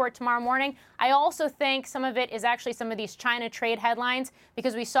earnings report tomorrow morning. I also think some of it is actually some of these China trade headlines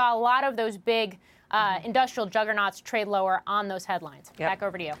because we saw a lot of those big industrial juggernauts trade lower on those headlines. Yep. Back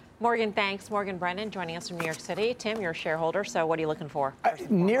over to you. Morgan, thanks. Morgan Brennan joining us from New York City. Tim, you're a shareholder, so what are you looking for?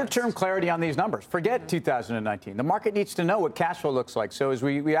 Near-term clarity on these numbers. Forget 2019. The market needs to know what cash flow looks like. So as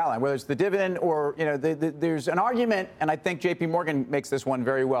we outline, whether it's the dividend or, there's an argument, and I think J.P. Morgan makes this one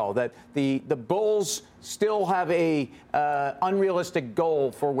very well, that the bulls still have a unrealistic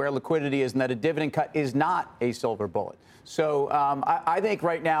goal for where liquidity is and that a dividend cut is not a silver bullet. So I think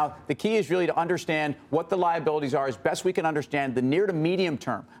right now the key is really to understand what the liabilities are as best we can understand the near to medium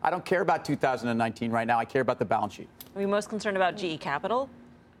term. I don't care about 2019 right now. I care about the balance sheet. Are you most concerned about GE Capital?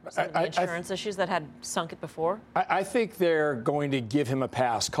 Some of the insurance issues that had sunk it before? I think they're going to give him a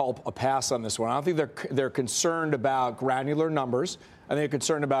pass on this one. I don't think they're concerned about granular numbers. I think they're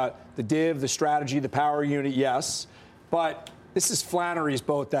concerned about the div, the strategy, the power unit, yes. But this is Flannery's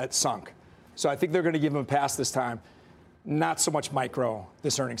boat that sunk. So I think they're going to give him a pass this time. Not so much micro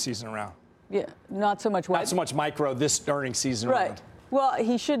this earnings season around. Yeah, not so much what? Not so much micro this earnings season around. Right. Well,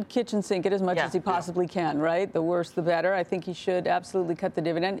 he should kitchen sink it as much as he possibly can, right? The worse, the better. I think he should absolutely cut the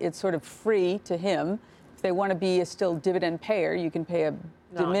dividend. It's sort of free to him. If they want to be a still dividend payer, you can pay a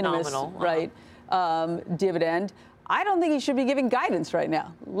de minimis, right, dividend. I don't think he should be giving guidance right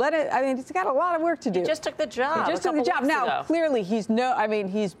now. He's got a lot of work to do. He just took the job. He just took the job. Now, clearly, he's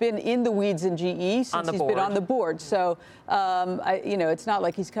been in the weeds in GE since he's been on the board. So, it's not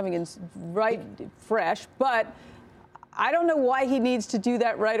like he's coming in right fresh. But I don't know why he needs to do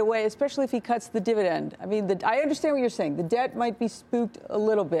that right away, especially if he cuts the dividend. I understand what you're saying. The debt might be spooked a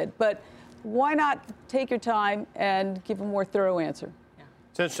little bit, but why not take your time and give a more thorough answer?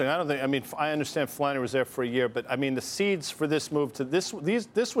 It's interesting. I understand Flannery was there for a year, but the seeds for this move to this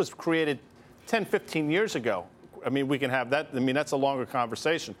was created 10, 15 years ago. We can have that. That's a longer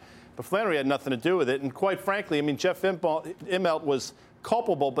conversation. But Flannery had nothing to do with it. And quite frankly, Jeff Immelt was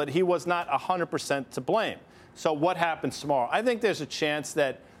culpable, but he was not 100% to blame. So what happens tomorrow? I think there's a chance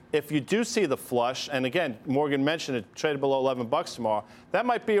that if you do see the flush, and again, Morgan mentioned it, traded below $11 tomorrow, that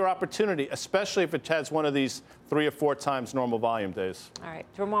might be your opportunity, especially if it has one of these 3 or 4 times normal volume days. All right,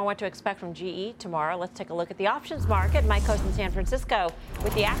 for more what to expect from GE tomorrow, let's take a look at the options market. Mike Coase in San Francisco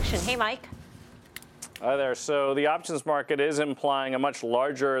with the action. Hey, Mike. Hi there. So the options market is implying a much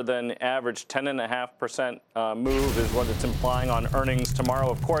larger than average 10.5% move is what it's implying on earnings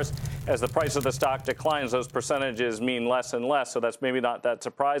tomorrow. Of course, as the price of the stock declines, those percentages mean less and less. So that's maybe not that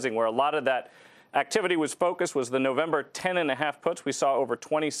surprising. Where a lot of that activity was focused was the November 10.5 puts. We saw over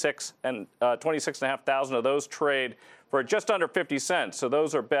 26,500 of those trade for just under 50 cents. So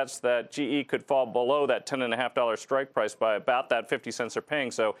those are bets that GE could fall below that $10.5 strike price by about that 50 cents they're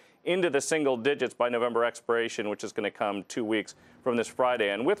paying. So into the single digits by November expiration, which is going to come 2 weeks from this Friday.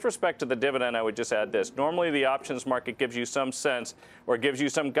 And with respect to the dividend, I would just add this. Normally, the options market gives you some sense or gives you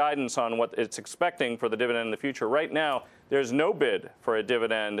some guidance on what it's expecting for the dividend in the future. Right now, there's no bid for a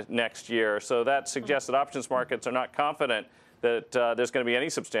dividend next year. So that suggests that options markets are not confident that there's going to be any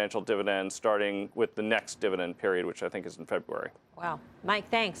substantial dividends starting with the next dividend period, which I think is in February. Wow. Mike,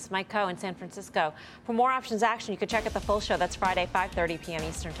 thanks. Mike Coe in San Francisco. For more options action, you can check out the full show. That's Friday, 5:30 p.m.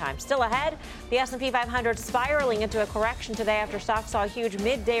 Eastern Time. Still ahead, the S&P 500 spiraling into a correction today after stocks saw a huge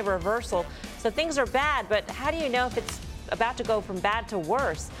midday reversal. So things are bad, but how do you know if it's about to go from bad to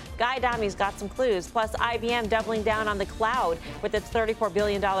worse? Guy Adami's got some clues. Plus, IBM doubling down on the cloud with its $34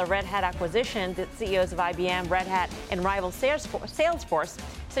 billion Red Hat acquisition. The CEOs of IBM, Red Hat, and rival Salesforce.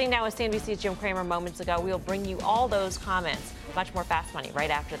 Sitting down with CNBC's Jim Cramer moments ago, we'll bring you all those comments. Much more Fast Money right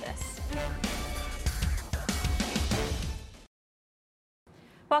after this.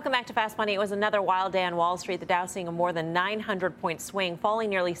 Welcome back to Fast Money. It was another wild day on Wall Street. The Dow seeing a more than 900-point swing, falling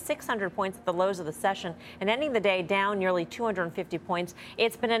nearly 600 points at the lows of the session and ending the day down nearly 250 points.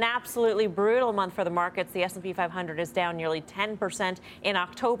 It's been an absolutely brutal month for the markets. The S&P 500 is down nearly 10% in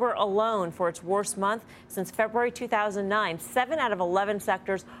October alone for its worst month since February 2009. 7 out of 11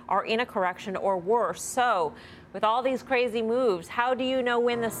 sectors are in a correction or worse. So, with all these crazy moves, how do you know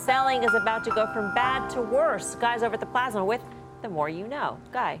when the selling is about to go from bad to worse? Guys over at the Plasma with the more you know.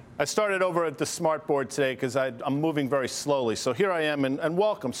 Guy. I started over at the smart board today because I'm moving very slowly. So here I am, and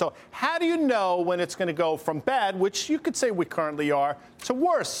welcome. So how do you know when it's going to go from bad, which you could say we currently are, to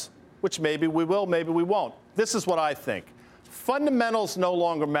worse, which maybe we will, maybe we won't? This is what I think. Fundamentals no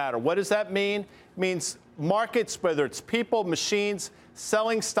longer matter. What does that mean? It means markets, whether it's people, machines,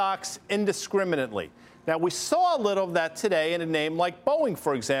 selling stocks indiscriminately. Now, we saw a little of that today in a name like Boeing,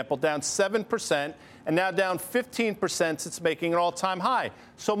 for example, down 7%. And now down 15% since making an all-time high.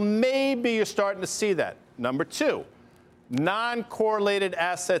 So maybe you're starting to see that. Number two, non-correlated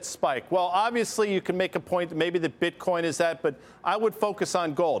assets spike. Well, obviously, you can make a point that maybe that Bitcoin is that, but I would focus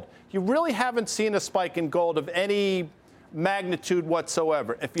on gold. You really haven't seen a spike in gold of any magnitude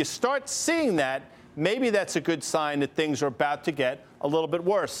whatsoever. If you start seeing that, maybe that's a good sign that things are about to get a little bit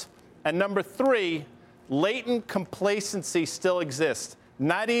worse. And number three, latent complacency still exists.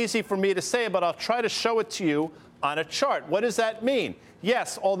 Not easy for me to say, but I'll try to show it to you on a chart. What does that mean?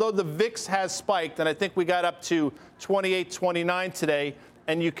 Yes, although the VIX has spiked, and I think we got up to 28, 29 today,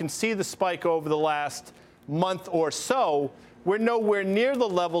 and you can see the spike over the last month or so, we're nowhere near the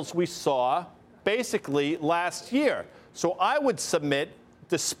levels we saw basically last year. So I would submit,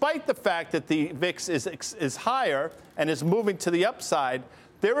 despite the fact that the VIX is higher and is moving to the upside,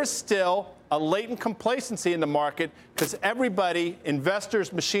 there is still a latent complacency in the market because everybody,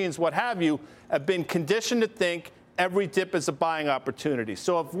 investors, machines, what have you, have been conditioned to think every dip is a buying opportunity.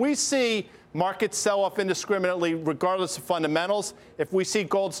 So if we see markets sell off indiscriminately, regardless of fundamentals, if we see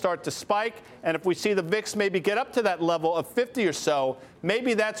gold start to spike, and if we see the VIX maybe get up to that level of 50 or so,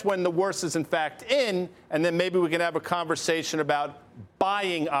 maybe that's when the worst is in fact in, and then maybe we can have a conversation about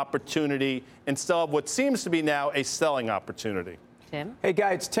buying opportunity instead of what seems to be now a selling opportunity. Tim? Hey,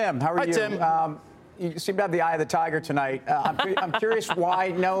 Guy, it's Tim. How are you? Hi, Tim. You seem to have the eye of the tiger tonight. I'm curious why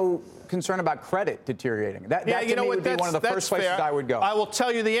no concern about credit deteriorating. That to me would be one of the first places I would go. I will tell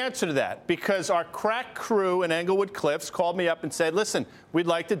you the answer to that because our crack crew in Englewood Cliffs called me up and said, listen, we'd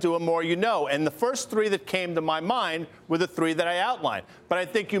like to do a more you know. And the first three that came to my mind were the three that I outlined. But I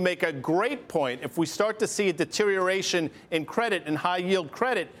think you make a great point. If we start to see a deterioration in credit and high yield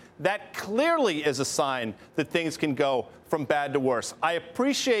credit, that clearly is a sign that things can go from bad to worse. I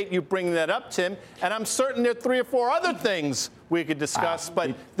appreciate you bringing that up, Tim, and I'm certain there are 3 or 4 other things we could discuss,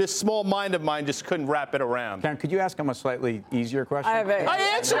 but this small mind of mine just couldn't wrap it around. Karen, could you ask him a slightly easier question? I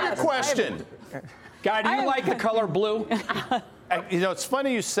answered your question. Guy, do you like the color blue? You know, it's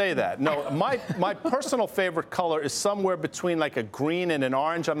funny you say that. No, my personal favorite color is somewhere between like a green and an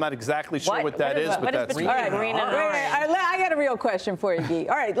orange. I'm not exactly sure what that is, but that's green and orange. I got a real question for you, Guy.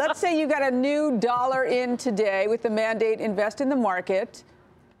 All right, let's say you got a new dollar in today with the mandate invest in the market.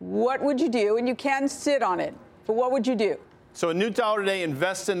 What would you do? And you can sit on it, but what would you do? So a new dollar today,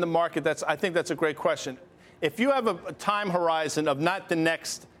 invest in the market. I think that's a great question. If you have a time horizon of not the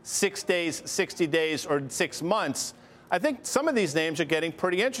next 6 days, 60 days, or 6 months, I think some of these names are getting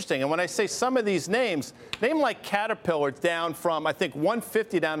pretty interesting. And when I say some of these names, name like Caterpillar down from, I think,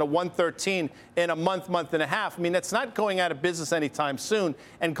 150 down to 113 in a month and a half. I mean, that's not going out of business anytime soon.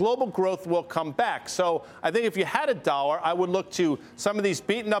 And global growth will come back. So I think if you had a dollar, I would look to some of these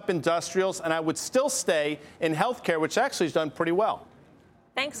beaten up industrials, and I would still stay in healthcare, which actually has done pretty well.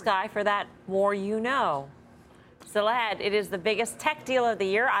 Thanks, Guy, for that more you know. Still ahead, it is the biggest tech deal of the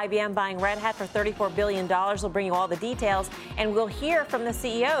year. IBM buying Red Hat for $34 billion. We'll bring you all the details, and we'll hear from the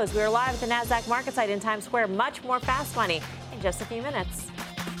CEOs. We are live at the NASDAQ market site in Times Square. Much more Fast Money in just a few minutes.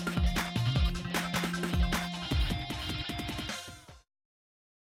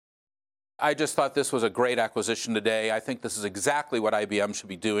 I just thought this was a great acquisition today. I think this is exactly what IBM should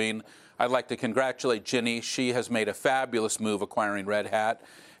be doing. I'd like to congratulate Ginny. She has made a fabulous move acquiring Red Hat.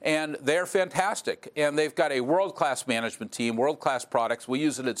 And they're fantastic. And they've got a world-class management team, world-class products. We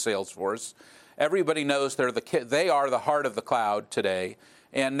use it at Salesforce. Everybody knows they are the heart of the cloud today.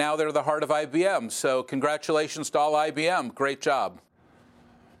 And now they're the heart of IBM. So congratulations to all IBM. Great job.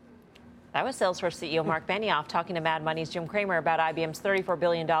 That was Salesforce CEO Mark Benioff talking to Mad Money's Jim Cramer about IBM's $34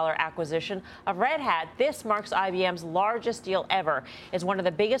 billion acquisition of Red Hat. This marks IBM's largest deal ever. It's one of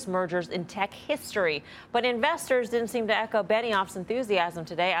the biggest mergers in tech history. But investors didn't seem to echo Benioff's enthusiasm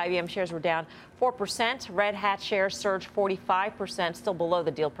today. IBM shares were down 4%. Red Hat shares surged 45%, still below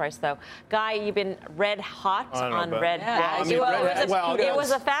the deal price, though. Guy, you've been red hot on Red Hat. It was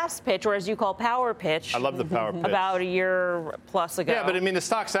a fast pitch, or as you call power pitch. I love the power pitch. About a year plus ago. Yeah, but I mean, the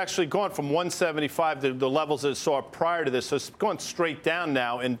stock's actually gone from 175 to the levels that it saw prior to this. So it's going straight down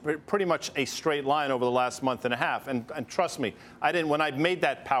now in pretty much a straight line over the last month and a half. And trust me, when I made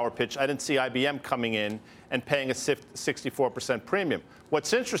that power pitch, I didn't see IBM coming in and paying a 64% premium.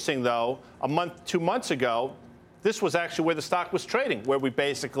 What's interesting, though, 2 months ago, this was actually where the stock was trading, where we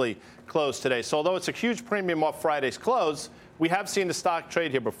basically closed today. So although it's a huge premium off Friday's close, we have seen the stock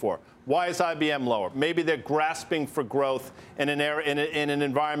trade here before. Why is IBM lower? Maybe they're grasping for growth in an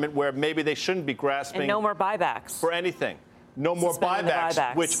environment where maybe they shouldn't be grasping. And no more buybacks. For anything. No more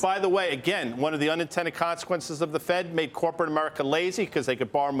buybacks, which, by the way, again, one of the unintended consequences of the Fed made corporate America lazy because they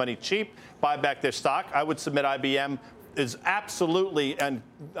could borrow money cheap, buy back their stock. I would submit IBM is absolutely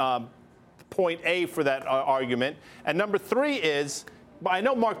point A for that argument. And number 3 is, I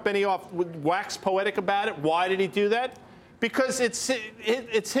know Mark Benioff would wax poetic about it. Why did he do that? Because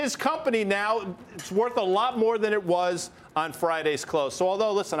it's his company now. It's worth a lot more than it was on Friday's close. So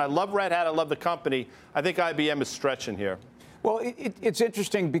although, listen, I love Red Hat, I love the company, I think IBM is stretching here. Well, it's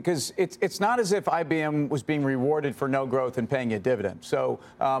interesting because it's not as if IBM was being rewarded for no growth and paying a dividend. So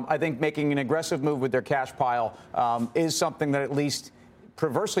I think making an aggressive move with their cash pile is something that at least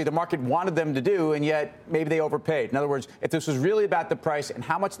perversely the market wanted them to do, and yet maybe they overpaid. In other words, if this was really about the price and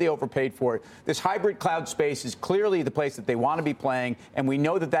how much they overpaid for it, this hybrid cloud space is clearly the place that they want to be playing, and we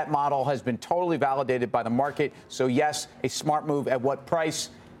know that that model has been totally validated by the market. So yes, a smart move. At what price?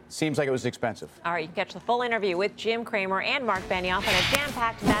 Seems like it was expensive. All right, you can catch the full interview with Jim Cramer and Mark Benioff on a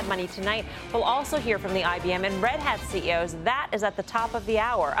jam-packed Mad Money tonight. We'll also hear from the IBM and Red Hat CEOs. That is at the top of the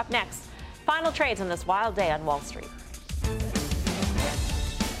hour. Up next, final trades on this wild day on Wall Street.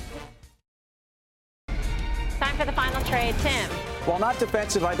 Time for the final trade. Tim. While not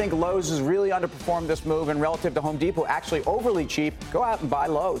defensive, I think Lowe's has really underperformed this move, and relative to Home Depot, actually overly cheap. Go out and buy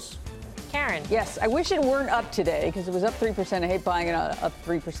Lowe's. Karen. Yes, I wish it weren't up today because it was up 3%. I hate buying it on a up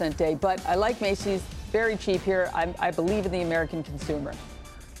 3% day, but I like Macy's. Very cheap here. I believe in the American consumer.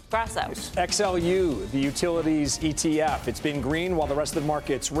 Grasso. XLU, the utilities ETF. It's been green while the rest of the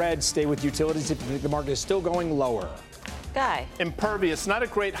market's red. Stay with utilities if you think the market is still going lower. Guy. Impervious. Not a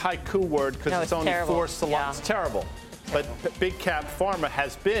great haiku word because it's only terrible. 4 syllables. It's terrible. But big cap pharma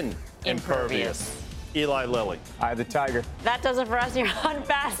has been impervious. Eli Lilly. I the Tiger. That does it for us here on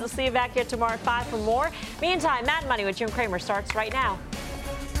Fast. We'll see you back here tomorrow at 5 for more. Meantime, Mad Money with Jim Cramer starts right now.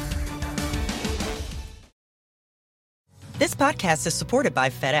 This podcast is supported by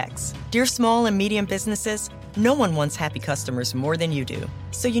FedEx. Dear small and medium businesses, no one wants happy customers more than you do.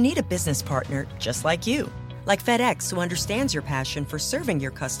 So you need a business partner just like you. Like FedEx, who understands your passion for serving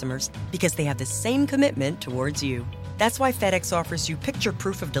your customers because they have the same commitment towards you. That's why FedEx offers you picture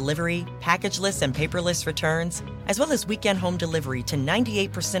proof of delivery, packageless and paperless returns, as well as weekend home delivery to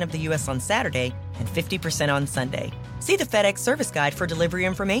 98% of the U.S. on Saturday and 50% on Sunday. See the FedEx service guide for delivery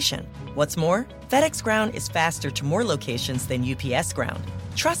information. What's more, FedEx Ground is faster to more locations than UPS Ground.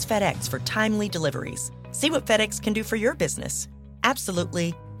 Trust FedEx for timely deliveries. See what FedEx can do for your business.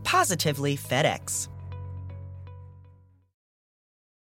 Absolutely, positively FedEx.